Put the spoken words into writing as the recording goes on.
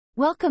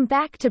Welcome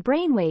back to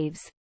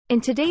Brainwaves. In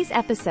today's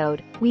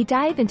episode, we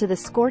dive into the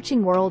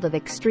scorching world of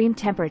extreme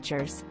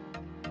temperatures.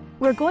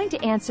 We're going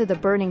to answer the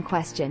burning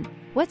question,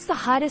 what's the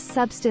hottest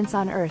substance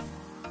on Earth?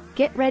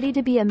 Get ready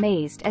to be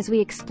amazed as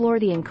we explore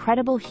the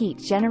incredible heat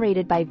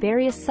generated by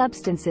various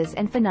substances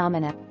and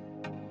phenomena.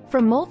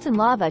 From molten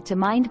lava to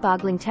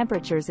mind-boggling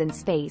temperatures in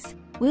space,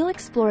 we'll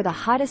explore the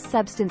hottest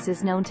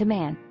substances known to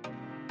man.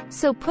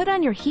 So put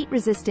on your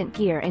heat-resistant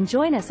gear and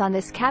join us on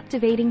this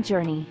captivating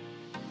journey.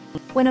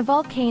 When a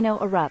volcano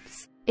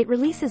erupts, it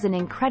releases an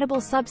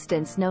incredible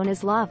substance known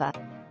as lava.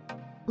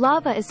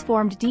 Lava is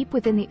formed deep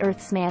within the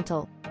Earth's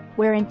mantle,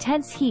 where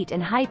intense heat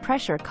and high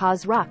pressure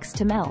cause rocks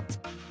to melt.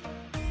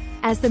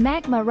 As the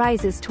magma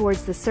rises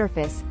towards the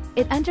surface,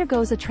 it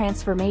undergoes a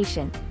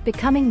transformation,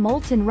 becoming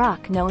molten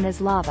rock known as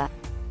lava.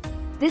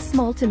 This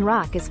molten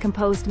rock is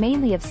composed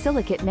mainly of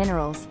silicate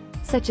minerals,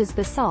 such as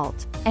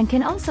basalt, and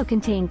can also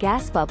contain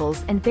gas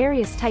bubbles and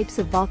various types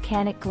of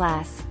volcanic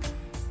glass.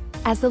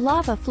 As the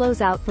lava flows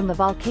out from the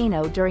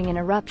volcano during an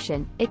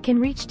eruption, it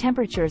can reach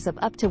temperatures of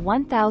up to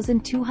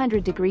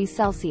 1,200 degrees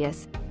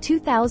Celsius,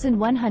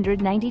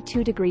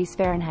 2,192 degrees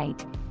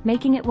Fahrenheit,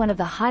 making it one of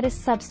the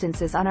hottest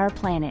substances on our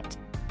planet.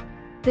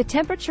 The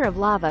temperature of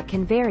lava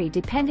can vary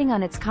depending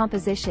on its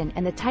composition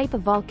and the type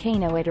of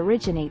volcano it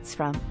originates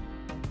from.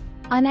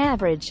 On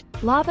average,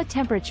 lava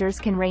temperatures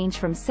can range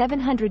from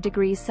 700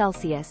 degrees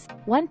Celsius,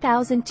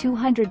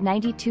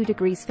 1,292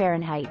 degrees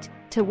Fahrenheit,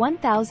 to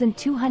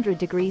 1,200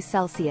 degrees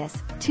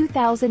Celsius,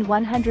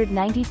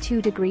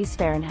 2,192 degrees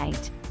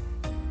Fahrenheit.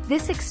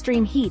 This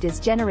extreme heat is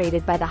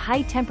generated by the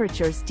high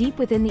temperatures deep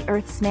within the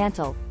Earth's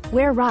mantle,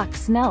 where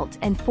rocks melt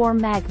and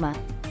form magma.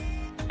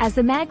 As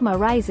the magma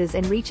rises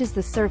and reaches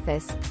the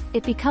surface,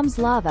 it becomes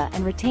lava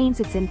and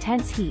retains its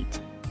intense heat.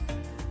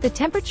 The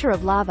temperature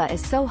of lava is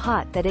so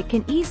hot that it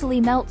can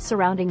easily melt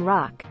surrounding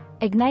rock,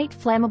 ignite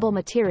flammable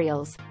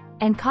materials,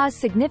 and cause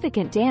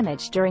significant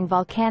damage during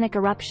volcanic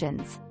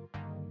eruptions.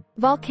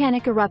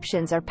 Volcanic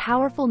eruptions are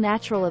powerful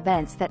natural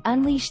events that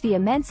unleash the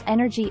immense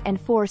energy and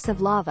force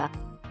of lava.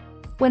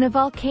 When a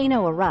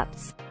volcano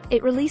erupts,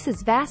 it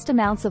releases vast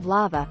amounts of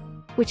lava,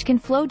 which can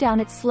flow down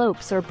its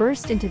slopes or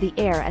burst into the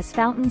air as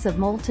fountains of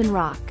molten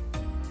rock.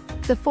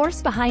 The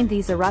force behind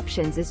these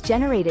eruptions is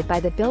generated by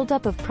the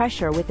buildup of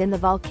pressure within the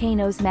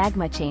volcano's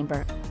magma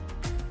chamber.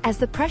 As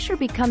the pressure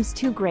becomes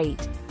too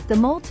great, the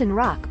molten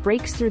rock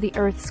breaks through the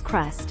Earth's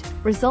crust,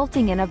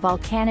 resulting in a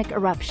volcanic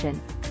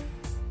eruption.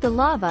 The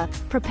lava,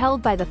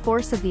 propelled by the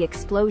force of the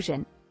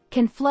explosion,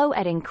 can flow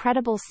at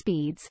incredible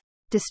speeds,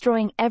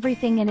 destroying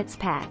everything in its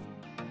path.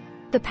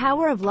 The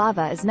power of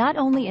lava is not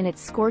only in its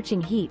scorching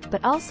heat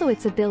but also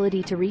its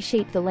ability to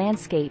reshape the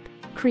landscape,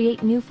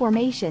 create new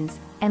formations,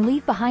 and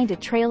leave behind a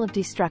trail of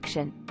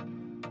destruction.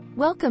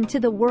 Welcome to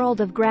the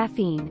world of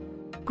graphene.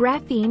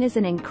 Graphene is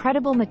an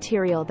incredible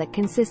material that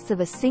consists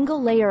of a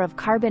single layer of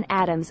carbon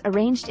atoms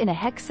arranged in a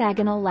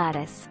hexagonal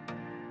lattice.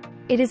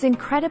 It is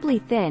incredibly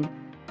thin,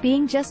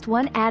 being just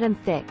one atom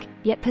thick,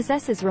 yet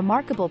possesses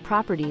remarkable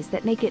properties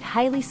that make it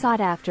highly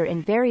sought after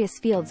in various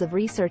fields of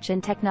research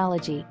and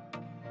technology.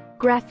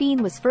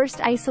 Graphene was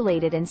first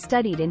isolated and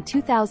studied in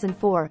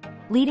 2004,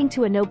 leading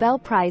to a Nobel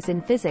Prize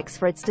in Physics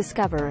for its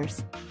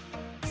discoverers.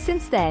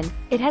 Since then,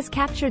 it has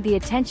captured the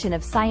attention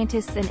of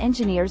scientists and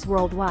engineers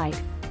worldwide.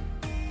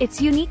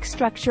 Its unique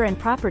structure and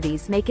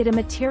properties make it a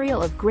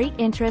material of great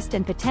interest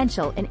and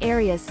potential in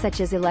areas such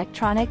as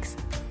electronics,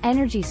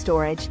 energy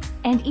storage,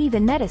 and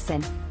even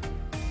medicine.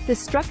 The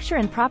structure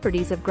and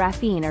properties of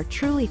graphene are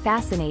truly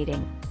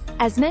fascinating.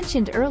 As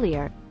mentioned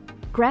earlier,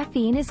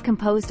 graphene is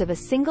composed of a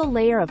single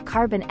layer of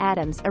carbon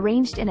atoms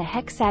arranged in a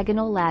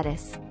hexagonal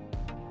lattice.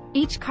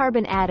 Each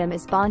carbon atom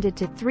is bonded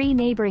to 3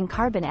 neighboring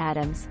carbon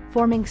atoms,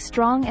 forming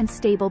strong and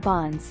stable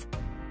bonds.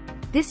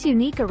 This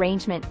unique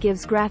arrangement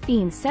gives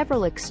graphene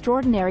several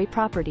extraordinary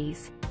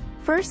properties.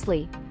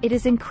 Firstly, it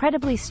is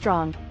incredibly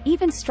strong,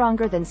 even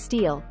stronger than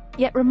steel,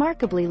 yet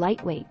remarkably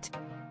lightweight.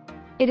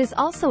 It is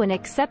also an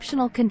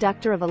exceptional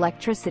conductor of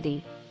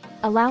electricity,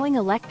 allowing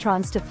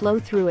electrons to flow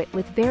through it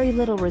with very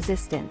little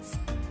resistance.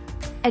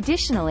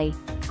 Additionally,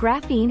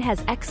 graphene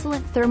has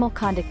excellent thermal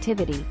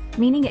conductivity,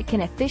 meaning it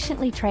can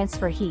efficiently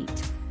transfer heat.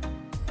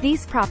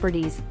 These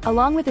properties,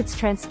 along with its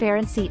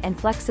transparency and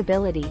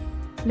flexibility,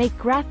 make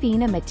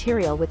graphene a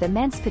material with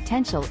immense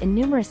potential in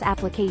numerous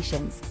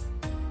applications.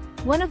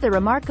 One of the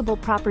remarkable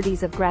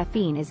properties of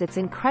graphene is its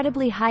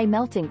incredibly high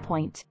melting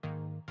point.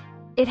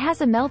 It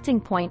has a melting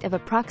point of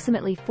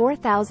approximately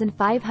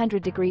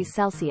 4,500 degrees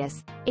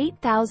Celsius,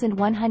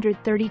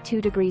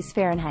 8,132 degrees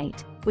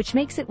Fahrenheit, which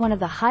makes it one of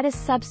the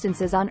hottest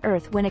substances on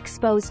Earth when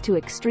exposed to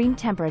extreme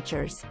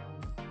temperatures.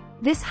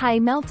 This high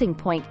melting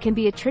point can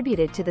be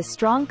attributed to the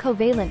strong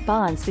covalent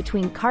bonds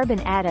between carbon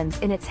atoms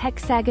in its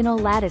hexagonal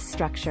lattice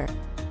structure.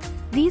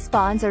 These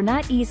bonds are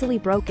not easily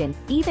broken,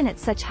 even at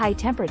such high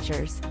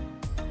temperatures.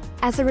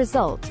 As a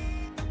result,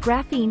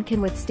 graphene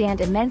can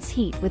withstand immense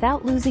heat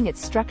without losing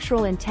its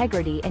structural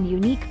integrity and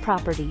unique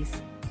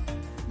properties.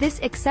 This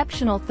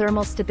exceptional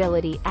thermal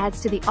stability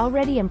adds to the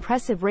already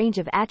impressive range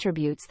of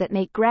attributes that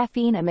make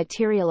graphene a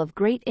material of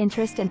great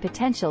interest and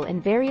potential in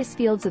various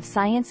fields of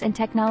science and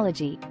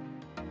technology.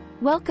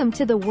 Welcome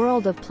to the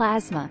world of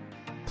plasma.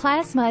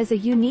 Plasma is a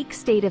unique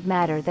state of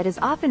matter that is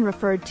often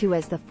referred to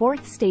as the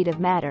fourth state of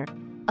matter,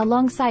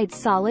 alongside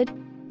solid,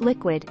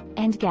 liquid,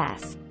 and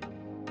gas.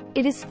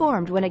 It is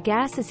formed when a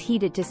gas is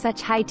heated to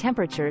such high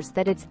temperatures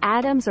that its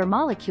atoms or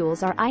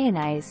molecules are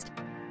ionized,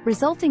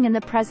 resulting in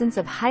the presence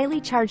of highly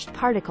charged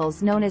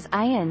particles known as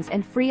ions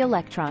and free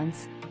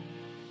electrons.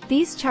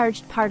 These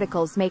charged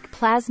particles make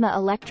plasma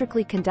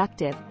electrically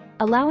conductive,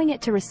 allowing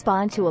it to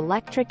respond to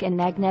electric and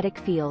magnetic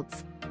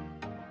fields.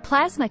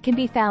 Plasma can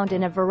be found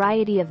in a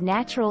variety of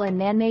natural and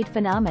man-made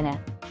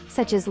phenomena,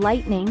 such as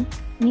lightning,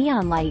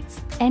 neon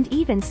lights, and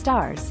even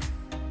stars.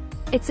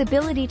 Its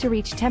ability to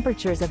reach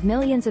temperatures of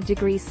millions of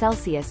degrees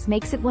Celsius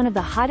makes it one of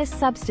the hottest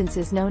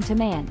substances known to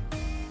man.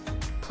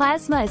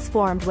 Plasma is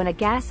formed when a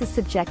gas is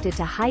subjected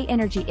to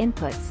high-energy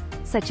inputs,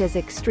 such as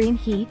extreme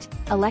heat,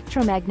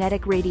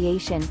 electromagnetic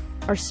radiation,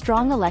 or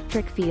strong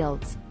electric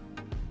fields.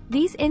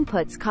 These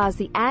inputs cause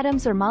the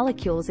atoms or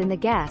molecules in the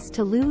gas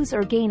to lose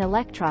or gain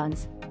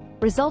electrons,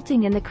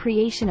 resulting in the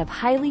creation of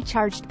highly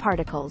charged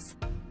particles.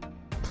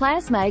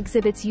 Plasma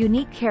exhibits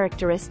unique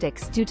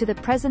characteristics due to the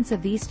presence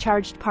of these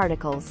charged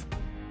particles.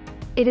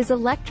 It is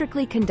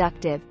electrically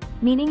conductive,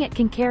 meaning it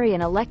can carry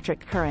an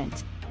electric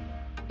current.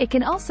 It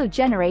can also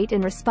generate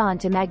and respond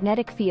to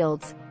magnetic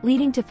fields,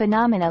 leading to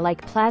phenomena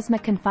like plasma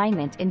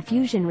confinement in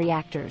fusion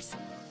reactors.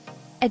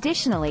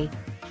 Additionally,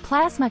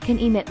 plasma can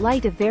emit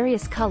light of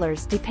various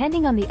colors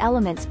depending on the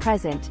elements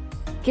present,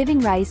 giving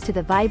rise to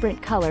the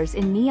vibrant colors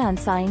in neon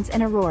signs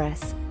and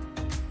auroras.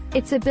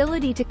 Its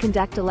ability to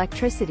conduct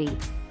electricity,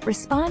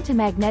 respond to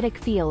magnetic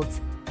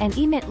fields, and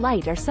emit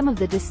light are some of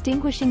the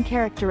distinguishing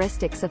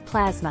characteristics of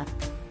plasma.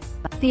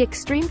 The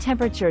extreme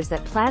temperatures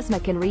that plasma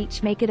can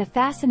reach make it a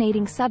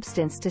fascinating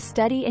substance to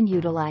study and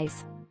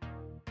utilize.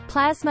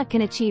 Plasma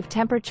can achieve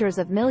temperatures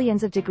of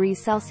millions of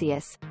degrees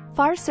Celsius,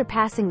 far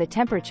surpassing the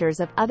temperatures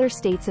of other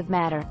states of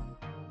matter.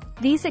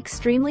 These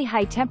extremely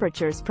high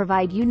temperatures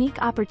provide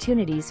unique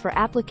opportunities for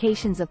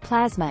applications of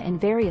plasma in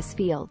various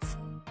fields.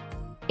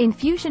 In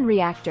fusion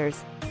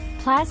reactors,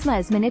 plasma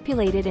is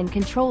manipulated and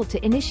controlled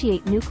to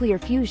initiate nuclear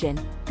fusion,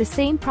 the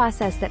same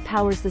process that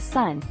powers the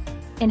sun,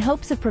 in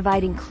hopes of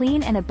providing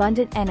clean and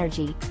abundant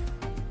energy.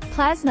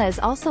 Plasma is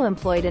also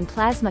employed in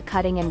plasma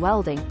cutting and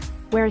welding,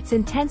 where its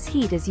intense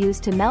heat is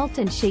used to melt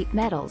and shape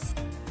metals.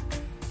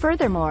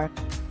 Furthermore,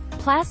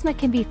 plasma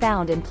can be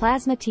found in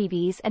plasma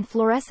TVs and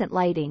fluorescent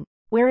lighting,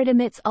 where it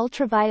emits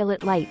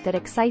ultraviolet light that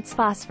excites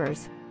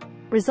phosphors,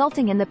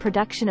 resulting in the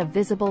production of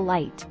visible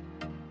light.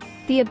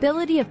 The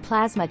ability of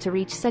plasma to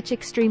reach such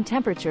extreme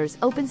temperatures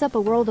opens up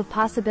a world of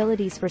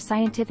possibilities for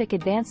scientific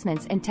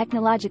advancements and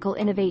technological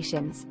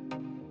innovations.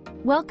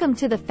 Welcome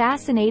to the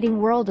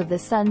fascinating world of the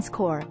Sun's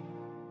core.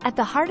 At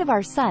the heart of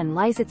our Sun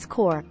lies its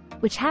core,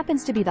 which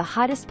happens to be the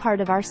hottest part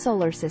of our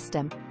solar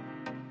system.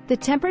 The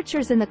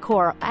temperatures in the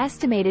core are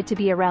estimated to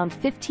be around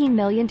 15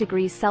 million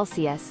degrees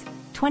Celsius,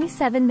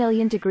 27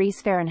 million degrees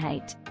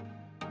Fahrenheit.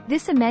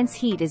 This immense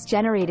heat is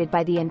generated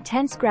by the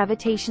intense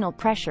gravitational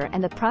pressure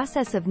and the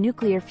process of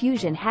nuclear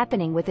fusion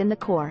happening within the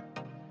core.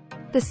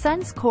 The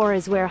Sun's core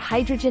is where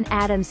hydrogen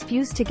atoms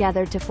fuse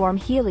together to form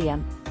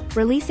helium,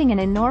 releasing an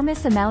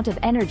enormous amount of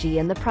energy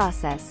in the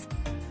process.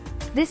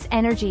 This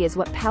energy is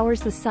what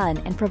powers the Sun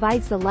and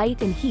provides the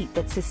light and heat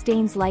that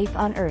sustains life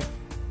on Earth.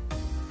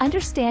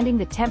 Understanding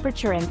the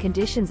temperature and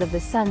conditions of the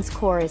Sun's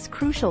core is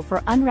crucial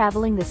for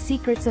unraveling the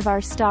secrets of our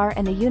star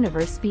and the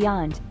universe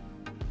beyond.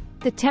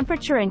 The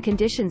temperature and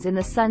conditions in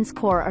the Sun's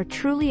core are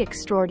truly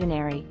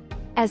extraordinary.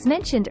 As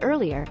mentioned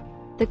earlier,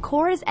 the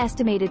core is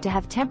estimated to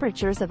have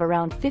temperatures of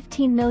around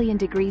 15 million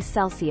degrees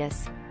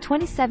Celsius,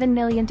 27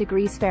 million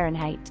degrees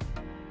Fahrenheit.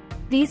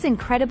 These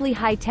incredibly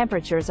high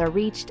temperatures are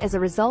reached as a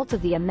result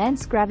of the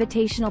immense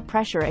gravitational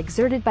pressure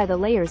exerted by the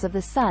layers of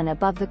the Sun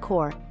above the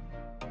core.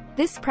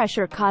 This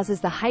pressure causes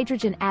the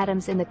hydrogen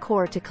atoms in the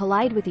core to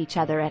collide with each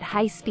other at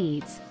high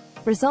speeds,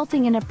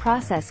 resulting in a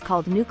process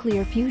called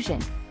nuclear fusion.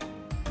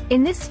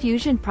 In this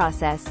fusion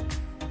process,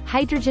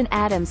 hydrogen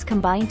atoms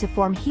combine to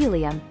form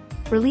helium,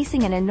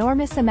 releasing an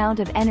enormous amount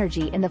of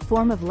energy in the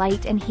form of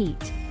light and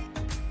heat.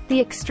 The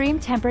extreme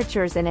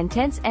temperatures and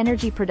intense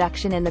energy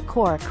production in the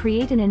core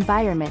create an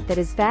environment that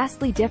is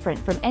vastly different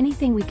from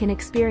anything we can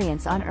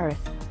experience on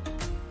Earth.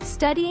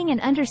 Studying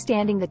and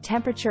understanding the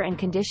temperature and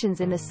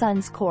conditions in the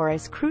Sun's core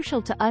is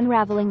crucial to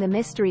unraveling the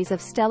mysteries of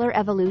stellar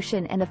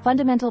evolution and the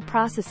fundamental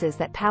processes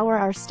that power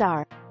our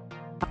star.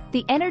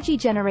 The energy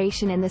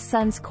generation in the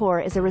Sun's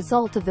core is a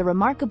result of the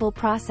remarkable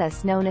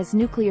process known as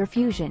nuclear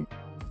fusion.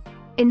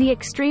 In the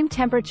extreme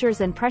temperatures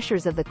and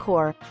pressures of the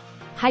core,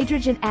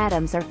 hydrogen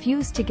atoms are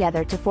fused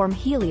together to form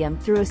helium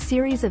through a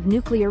series of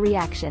nuclear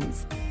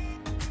reactions.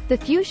 The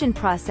fusion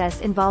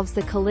process involves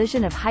the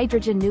collision of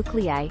hydrogen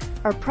nuclei,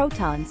 or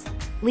protons,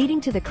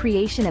 leading to the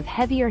creation of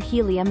heavier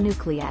helium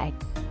nuclei.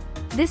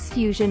 This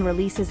fusion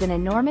releases an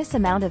enormous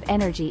amount of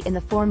energy in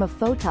the form of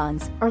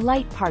photons, or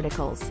light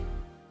particles.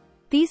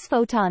 These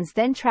photons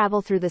then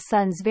travel through the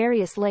sun's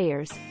various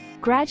layers,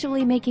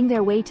 gradually making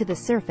their way to the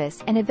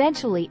surface and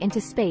eventually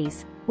into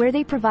space, where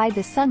they provide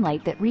the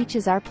sunlight that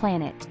reaches our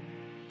planet.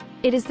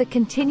 It is the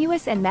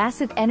continuous and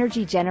massive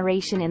energy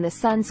generation in the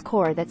sun's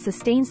core that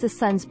sustains the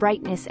sun's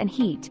brightness and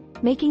heat,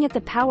 making it the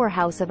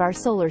powerhouse of our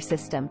solar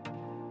system.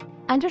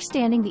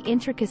 Understanding the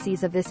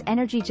intricacies of this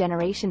energy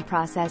generation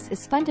process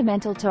is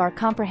fundamental to our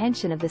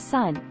comprehension of the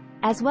sun,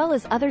 as well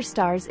as other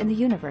stars in the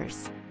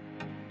universe.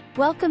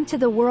 Welcome to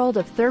the world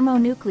of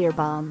thermonuclear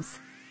bombs.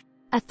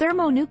 A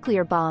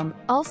thermonuclear bomb,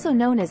 also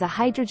known as a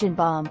hydrogen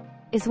bomb,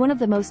 is one of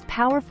the most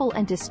powerful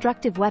and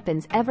destructive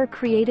weapons ever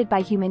created by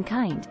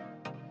humankind.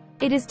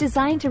 It is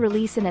designed to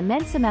release an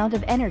immense amount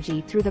of energy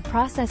through the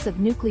process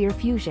of nuclear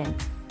fusion.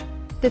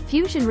 The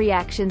fusion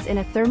reactions in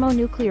a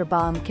thermonuclear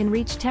bomb can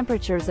reach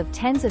temperatures of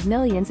tens of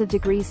millions of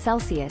degrees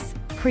Celsius,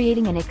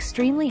 creating an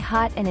extremely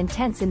hot and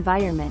intense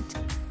environment.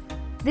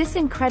 This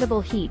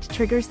incredible heat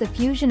triggers the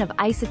fusion of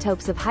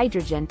isotopes of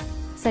hydrogen,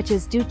 such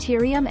as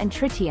deuterium and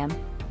tritium,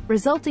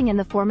 resulting in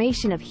the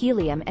formation of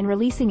helium and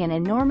releasing an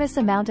enormous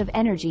amount of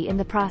energy in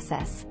the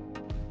process.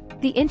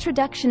 The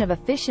introduction of a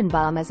fission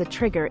bomb as a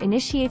trigger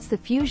initiates the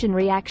fusion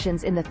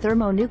reactions in the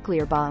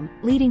thermonuclear bomb,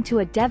 leading to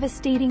a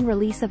devastating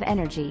release of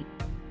energy.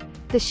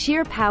 The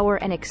sheer power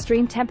and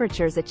extreme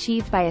temperatures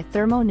achieved by a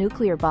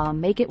thermonuclear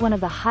bomb make it one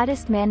of the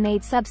hottest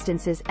man-made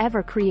substances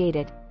ever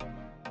created.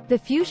 The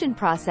fusion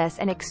process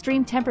and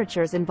extreme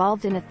temperatures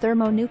involved in a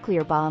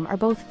thermonuclear bomb are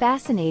both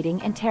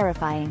fascinating and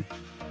terrifying.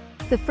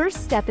 The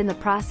first step in the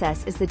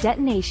process is the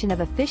detonation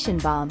of a fission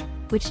bomb,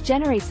 which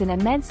generates an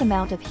immense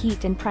amount of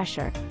heat and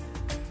pressure.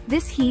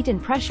 This heat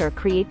and pressure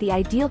create the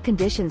ideal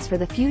conditions for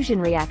the fusion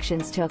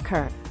reactions to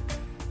occur.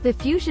 The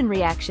fusion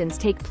reactions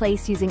take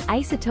place using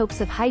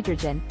isotopes of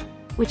hydrogen,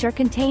 which are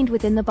contained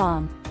within the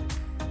bomb.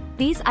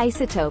 These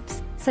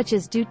isotopes, such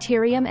as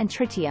deuterium and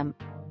tritium,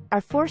 are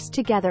forced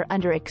together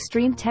under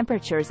extreme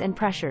temperatures and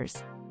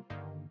pressures.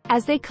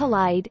 As they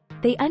collide,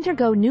 they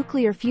undergo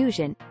nuclear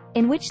fusion,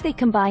 in which they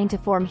combine to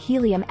form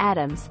helium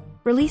atoms,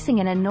 releasing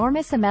an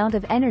enormous amount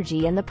of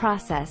energy in the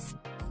process.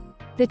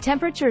 The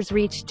temperatures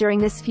reached during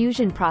this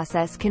fusion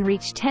process can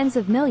reach tens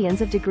of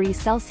millions of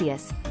degrees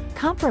Celsius,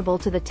 comparable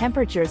to the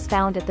temperatures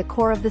found at the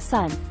core of the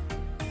sun.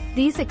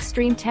 These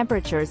extreme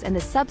temperatures and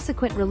the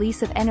subsequent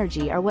release of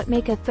energy are what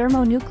make a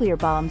thermonuclear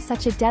bomb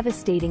such a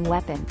devastating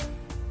weapon.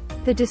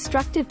 The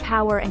destructive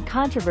power and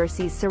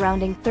controversies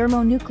surrounding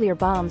thermonuclear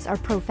bombs are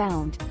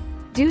profound.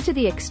 Due to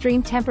the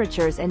extreme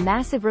temperatures and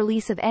massive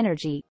release of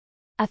energy,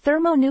 a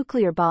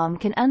thermonuclear bomb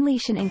can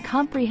unleash an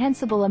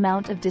incomprehensible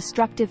amount of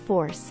destructive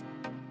force.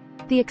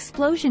 The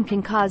explosion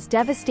can cause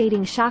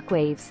devastating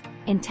shockwaves,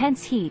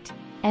 intense heat,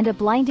 and a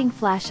blinding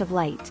flash of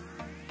light.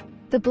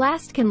 The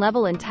blast can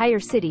level entire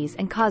cities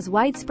and cause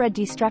widespread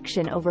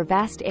destruction over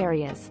vast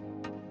areas.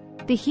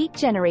 The heat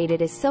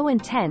generated is so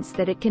intense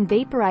that it can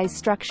vaporize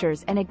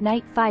structures and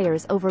ignite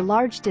fires over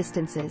large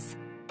distances.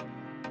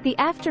 The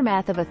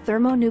aftermath of a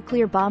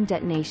thermonuclear bomb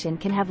detonation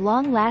can have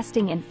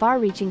long-lasting and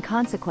far-reaching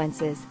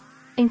consequences,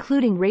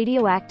 including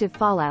radioactive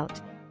fallout,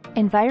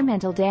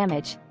 environmental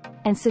damage,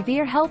 and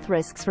severe health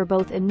risks for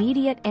both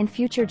immediate and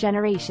future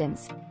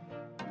generations.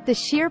 The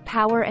sheer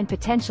power and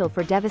potential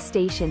for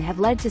devastation have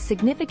led to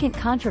significant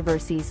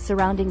controversies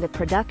surrounding the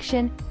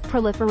production,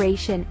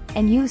 proliferation,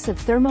 and use of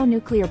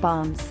thermonuclear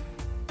bombs.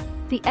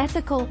 The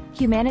ethical,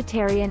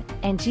 humanitarian,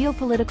 and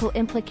geopolitical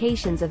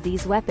implications of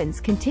these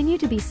weapons continue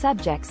to be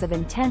subjects of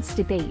intense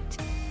debate.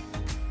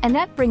 And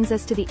that brings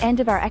us to the end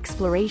of our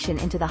exploration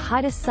into the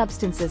hottest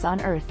substances on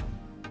Earth.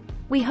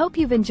 We hope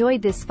you've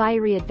enjoyed this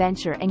fiery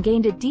adventure and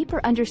gained a deeper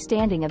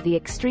understanding of the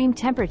extreme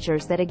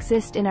temperatures that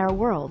exist in our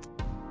world.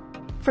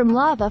 From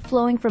lava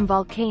flowing from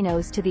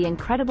volcanoes to the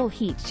incredible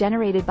heat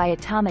generated by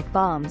atomic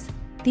bombs,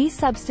 these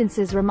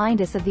substances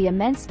remind us of the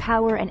immense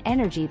power and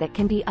energy that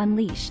can be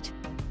unleashed.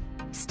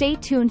 Stay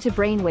tuned to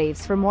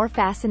Brainwaves for more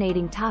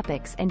fascinating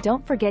topics and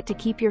don't forget to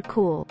keep your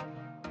cool.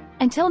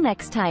 Until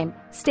next time,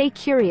 stay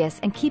curious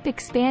and keep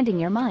expanding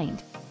your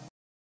mind.